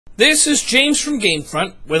This is James from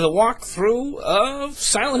GameFront with a walkthrough of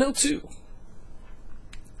Silent Hill 2.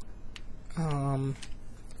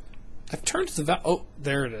 I've turned the oh,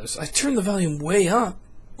 there it is. I turned the volume way up,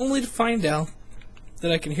 only to find out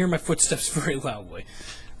that I can hear my footsteps very loudly.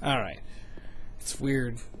 Alright. It's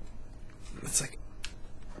weird. It's like...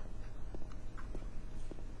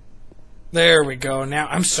 There we go. Now,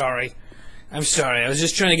 I'm sorry. I was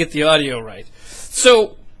just trying to get the audio right.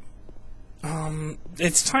 So...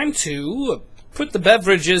 it's time to put the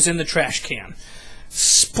beverages in the trash can.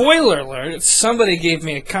 Spoiler alert, somebody gave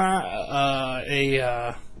me a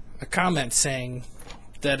comment saying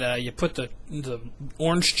that you put the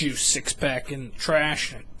orange juice six-pack in the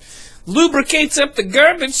trash and it lubricates up the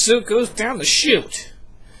garbage so it goes down the chute.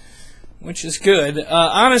 Which is good.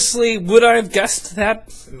 Honestly, would I have guessed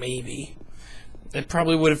that? Maybe. It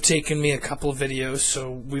probably would have taken me a couple of videos, so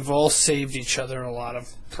we've all saved each other a lot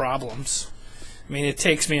of problems. I mean, it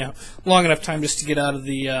takes me a long enough time just to get out of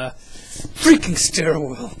the freaking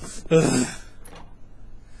stairwell. Ugh.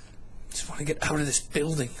 Just want to get out of this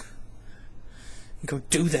building and go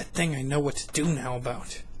do that thing I know what to do now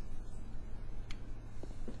about.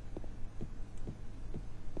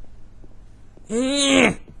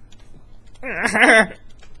 Where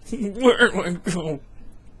do I go?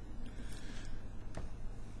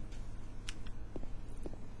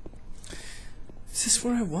 Is this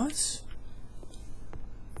where I was?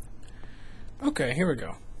 Okay, here we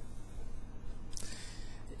go.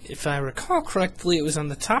 If I recall correctly, it was on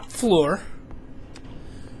the top floor.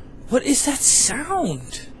 What is that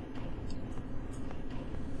sound?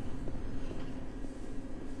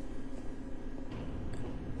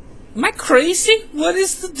 Am I crazy? What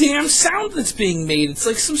is the damn sound that's being made? It's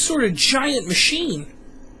like some sort of giant machine.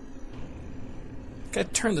 Gotta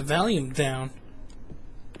turn the volume down.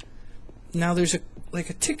 Now there's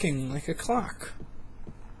like a ticking, like a clock.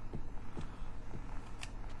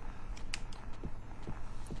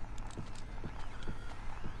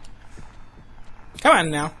 Come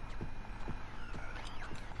on now.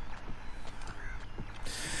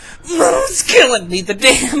 It's killing me, the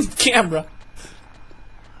damn camera.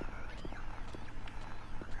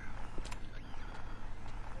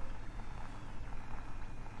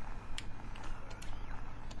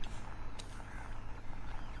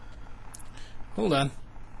 Hold on.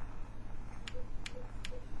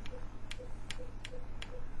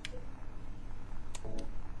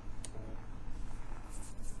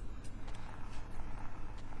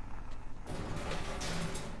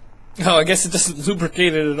 Oh, I guess it doesn't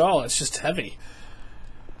lubricate it at all. It's just heavy.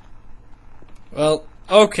 Well,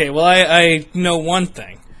 okay. Well, I know one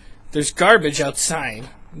thing. There's garbage outside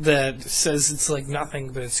that says it's like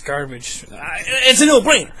nothing, but it's garbage. It's a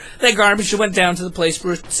no-brainer. That garbage that went down to the place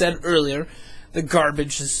where it said earlier the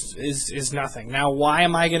garbage is nothing. Now, why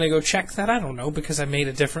am I going to go check that? I don't know, because I made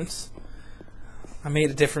a difference. I made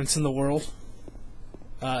a difference in the world.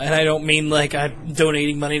 And I don't mean like I'm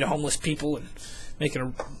donating money to homeless people and making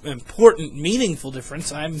an important, meaningful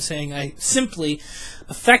difference. I'm saying I simply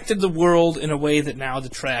affected the world in a way that now the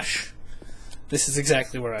trash... This is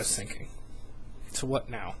exactly what I was thinking. So what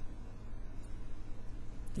now?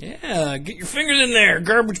 Yeah, get your fingers in there.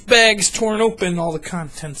 Garbage bags torn open. All the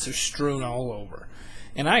contents are strewn all over.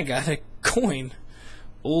 And I got a coin.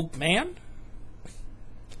 Old man?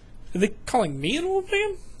 Are they calling me an old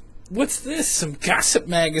man? What's this? Some gossip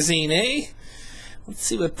magazine, eh? Let's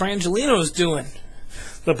see what Brangelino's doing.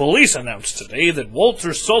 The police announced today that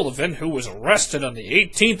Walter Sullivan, who was arrested on the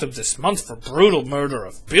 18th of this month for brutal murder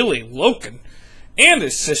of Billy Loken and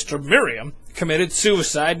his sister Miriam, committed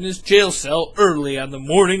suicide in his jail cell early on the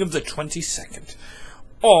morning of the 22nd.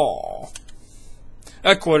 Aww.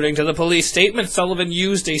 According to the police statement, Sullivan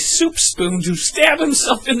used a soup spoon to stab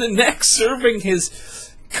himself in the neck, severing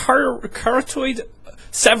his carotid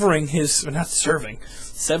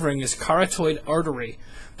artery.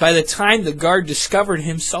 By the time the guard discovered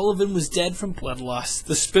him, Sullivan was dead from blood loss.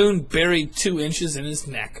 The spoon buried 2 inches in his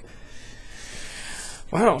neck.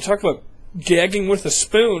 Wow, talk about gagging with a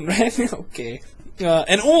spoon, right? Okay.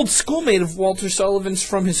 An old schoolmate of Walter Sullivan's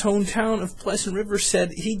from his hometown of Pleasant River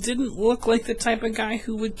said he didn't look like the type of guy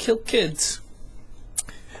who would kill kids.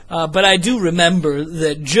 But I do remember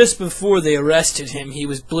that just before they arrested him, he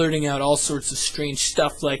was blurting out all sorts of strange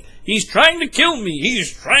stuff like, "He's trying to kill me!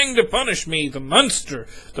 He's trying to punish me! The monster!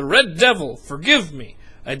 The red devil! Forgive me!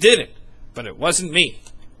 I did it, but it wasn't me."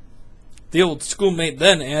 The old schoolmate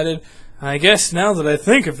then added, "I guess now that I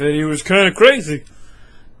think of it, he was kind of crazy."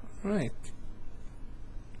 Right.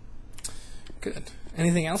 Good.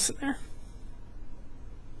 Anything else in there?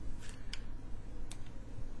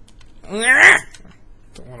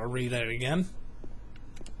 Don't want to read that again.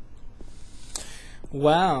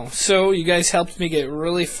 Wow, so you guys helped me get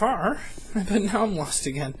really far, but now I'm lost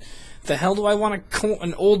again. The hell do I want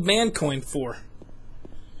an old man coin for?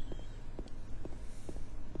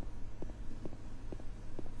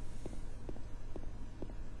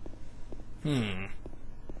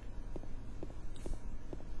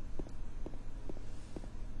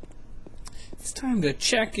 It's time to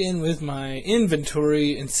check in with my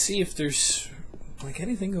inventory and see if there's, like,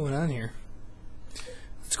 anything going on here.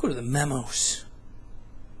 Let's go to the memos.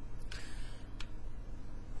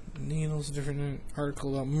 Needles, different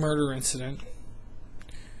article about murder incident.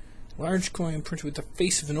 Large coin printed with the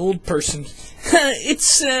face of an old person.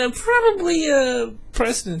 It's probably a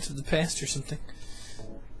president of the past or something.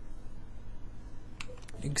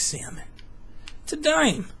 Examine. It's a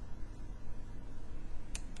dime.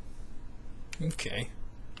 Okay.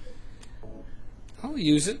 I'll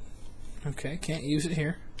use it. Okay, can't use it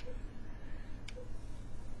here.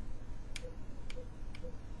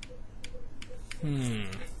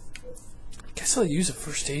 Guess I'll use a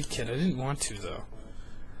first aid kit. I didn't want to, though.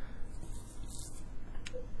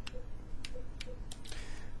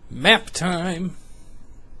 Map time!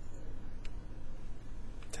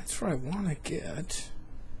 That's where I want to get.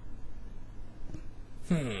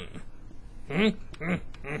 Okay,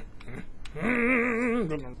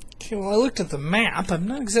 well, I looked at the map. I'm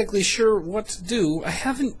not exactly sure what to do.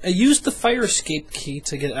 I used the fire escape key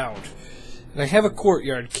to get out. And I have a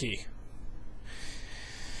courtyard key.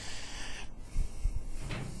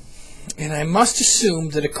 And I must assume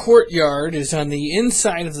that a courtyard is on the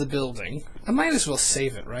inside of the building. I might as well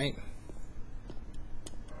save it, right?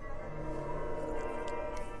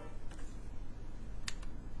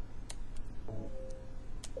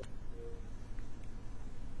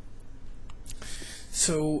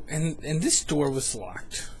 So, and this door was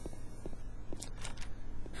locked.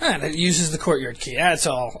 And it uses the courtyard key. That's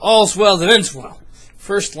all. All's well that ends well.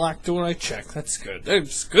 First locked door I check. That's good.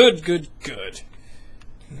 That's good, good, good.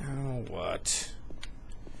 Now what?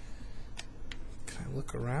 Can I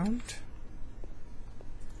look around?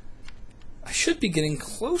 I should be getting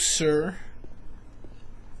closer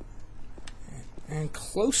and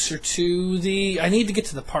closer to the... I need to get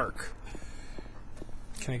to the park.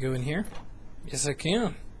 Can I go in here? Yes, I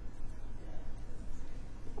can.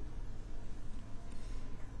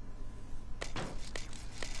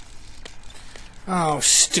 Oh,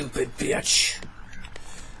 stupid bitch.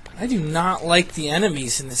 I do not like the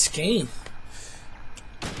enemies in this game.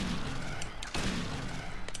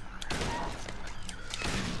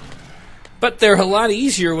 But they're a lot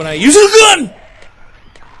easier when I use a gun!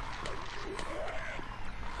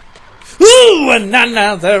 Ooh, and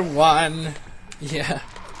another one! Yeah.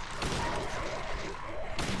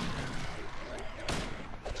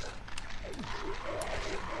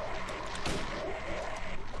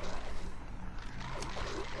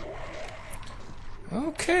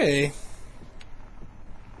 Okay.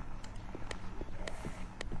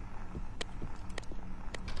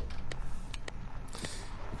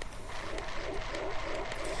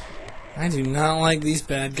 I do not like these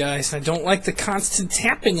bad guys. I don't like the constant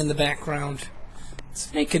tapping in the background.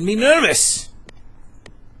 It's making me nervous.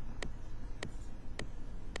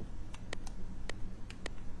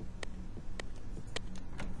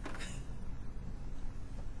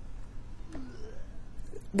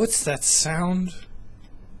 What's that sound?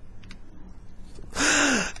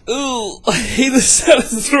 Ooh, I hate the sound of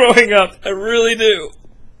throwing up. I really do.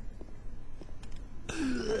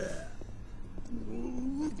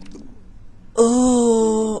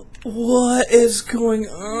 Oh, what is going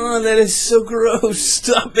on? That is so gross.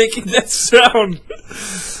 Stop making that sound.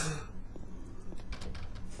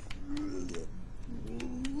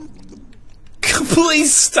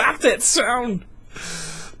 Please stop that sound.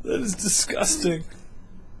 That is disgusting.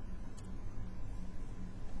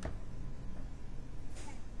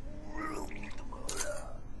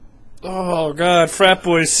 Oh god, frat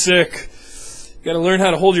boy's sick. You gotta learn how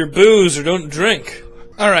to hold your booze or don't drink.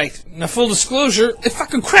 Alright, now full disclosure, it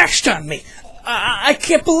fucking crashed on me. I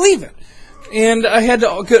can't believe it. And I had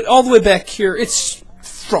to get all the way back here. It's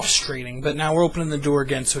frustrating, but now we're opening the door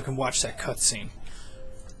again so we can watch that cutscene.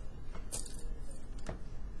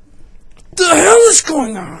 What the hell is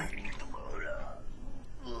going on?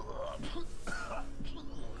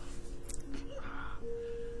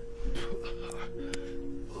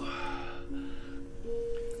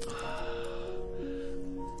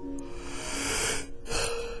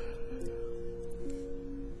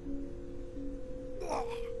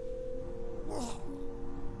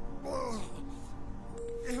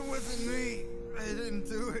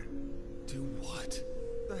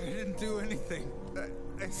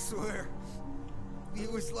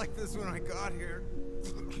 like this when I got here.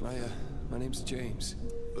 My name's James.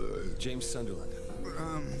 James Sunderland.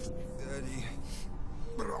 Eddie.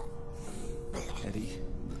 Eddie?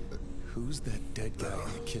 Who's that dead guy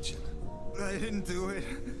in the kitchen? I didn't do it.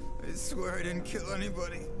 I swear I didn't kill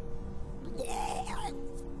anybody.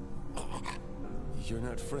 You're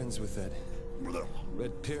not friends with that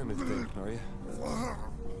red pyramid thing, are you?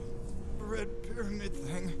 Red pyramid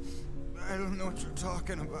thing? I don't know what you're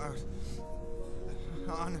talking about.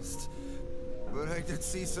 Honest. But I did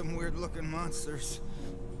see some weird-looking monsters.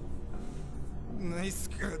 And they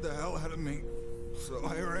scared the hell out of me. So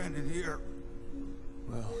I ran in here.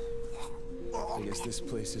 Well, I guess this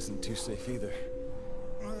place isn't too safe either.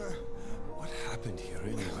 What happened here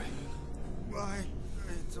anyway? I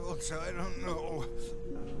told you, I don't know.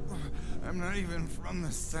 I'm not even from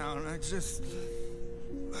this town. I just...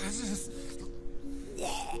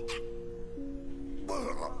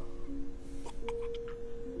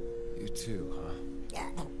 You too,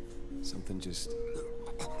 huh? Something just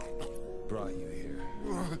brought you here,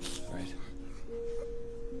 right?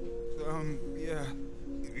 Yeah,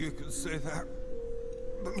 you could say that.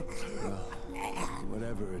 Well,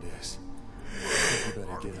 whatever it is, I think you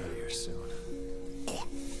better get out of here soon.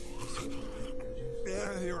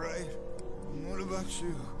 Yeah, you're right. And what about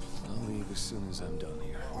you? I'll leave as soon as I'm done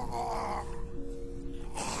here.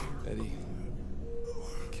 Eddie,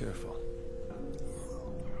 careful.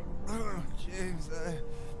 James,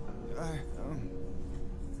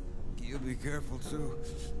 you be careful too.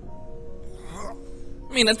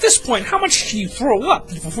 I mean, at this point, how much do you throw up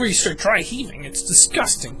before you start dry heaving? It's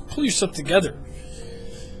disgusting. Pull yourself together.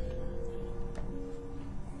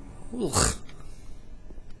 Ugh.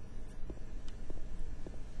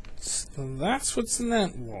 So that's what's in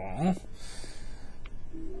that wall.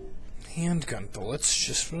 Handgun bullets,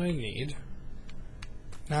 just what I need.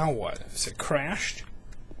 Now what? Is it crashed?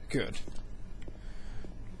 Good.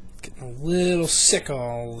 Getting a little sick of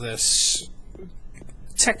all this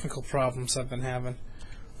technical problems I've been having.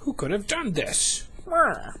 Who could have done this?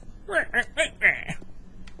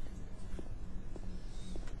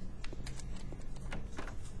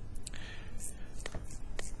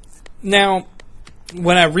 Now,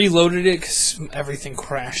 when I reloaded it, because everything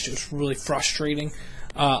crashed, it was really frustrating.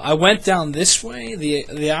 I went down this way,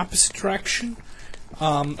 the opposite direction.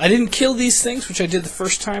 I didn't kill these things, which I did the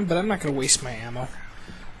first time, but I'm not going to waste my ammo.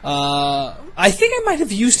 I think I might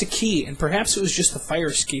have used a key, and perhaps it was just the fire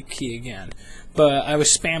escape key again. But I was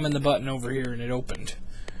spamming the button over here, and it opened.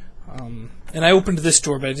 And I opened this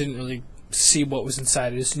door, but I didn't really see what was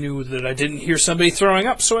inside. I just knew that I didn't hear somebody throwing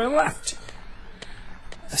up, so I left.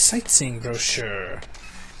 A sightseeing brochure.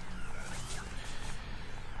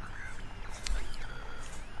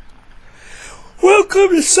 Welcome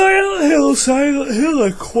to Silent Hill,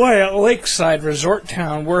 a quiet lakeside resort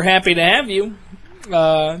town. We're happy to have you.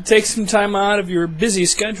 Take some time out of your busy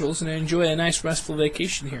schedules and enjoy a nice restful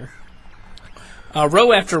vacation here.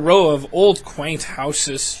 Row after row of old quaint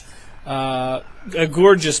houses, a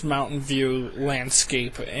gorgeous mountain view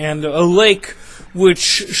landscape, and a lake which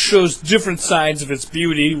shows different sides of its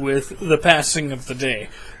beauty with the passing of the day,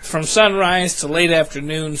 from sunrise to late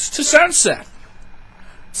afternoons to sunset.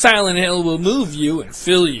 Silent Hill will move you and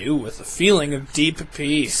fill you with a feeling of deep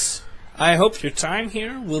peace. I hope your time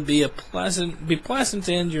here will be pleasant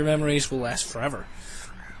and your memories will last forever.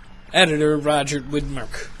 Editor Roger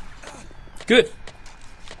Widmark. Good.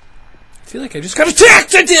 I feel like I just got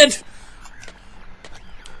attacked! I did!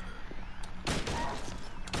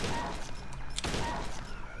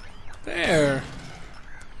 There.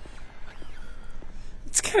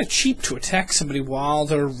 It's kind of cheap to attack somebody while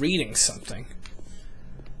they're reading something.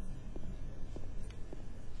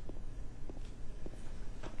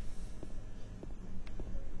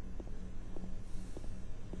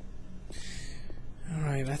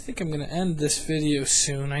 Alright, I think I'm going to end this video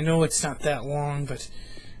soon. I know it's not that long, but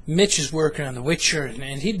Mitch is working on The Witcher,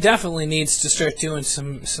 and he definitely needs to start doing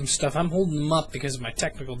some stuff. I'm holding him up because of my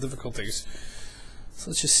technical difficulties. So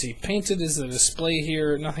let's just see. Painted is the display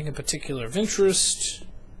here. Nothing in particular of interest.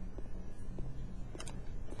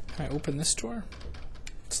 Can I open this door?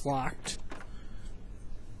 It's locked.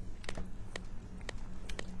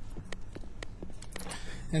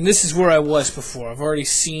 And this is where I was before. I've already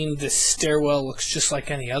seen this stairwell. Looks just like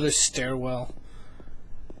any other stairwell.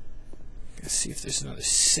 Let's see if there's another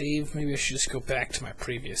save. Maybe I should just go back to my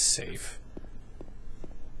previous save.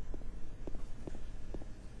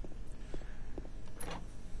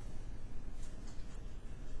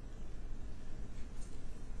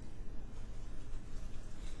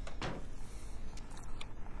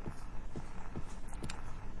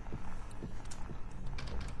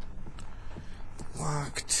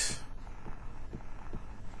 Locked.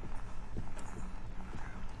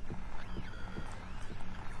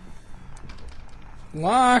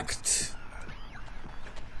 Locked.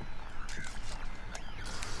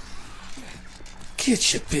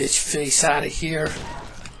 Get your bitch face out of here.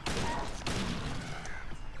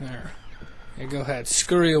 There. Yeah, go ahead.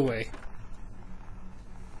 Scurry away.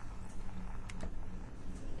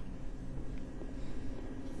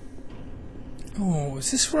 Oh, is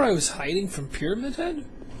this where I was hiding from Pyramid Head?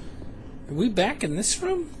 Are we back in this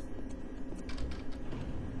room?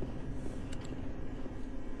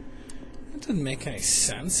 That doesn't make any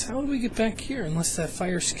sense. How would we get back here unless that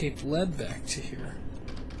fire escape led back to here?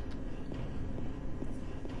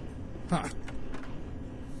 Huh.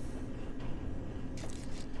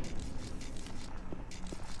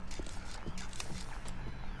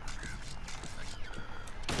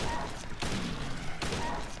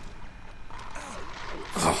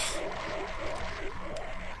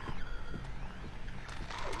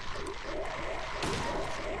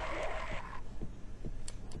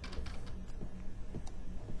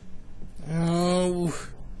 Oh.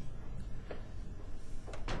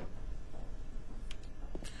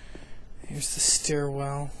 Here's the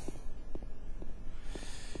stairwell.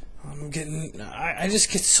 I'm getting... I just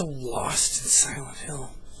get so lost in Silent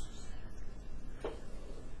Hill.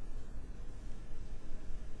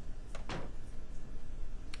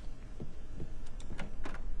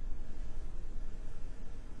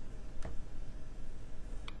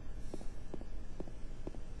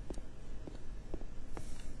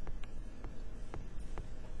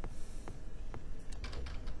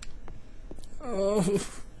 Oh.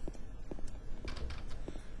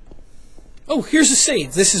 Oh, here's a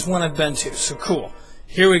save. This is one I've been to, so cool.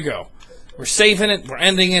 Here we go. We're saving it. We're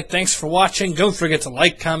ending it. Thanks for watching. Don't forget to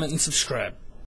like, comment, and subscribe.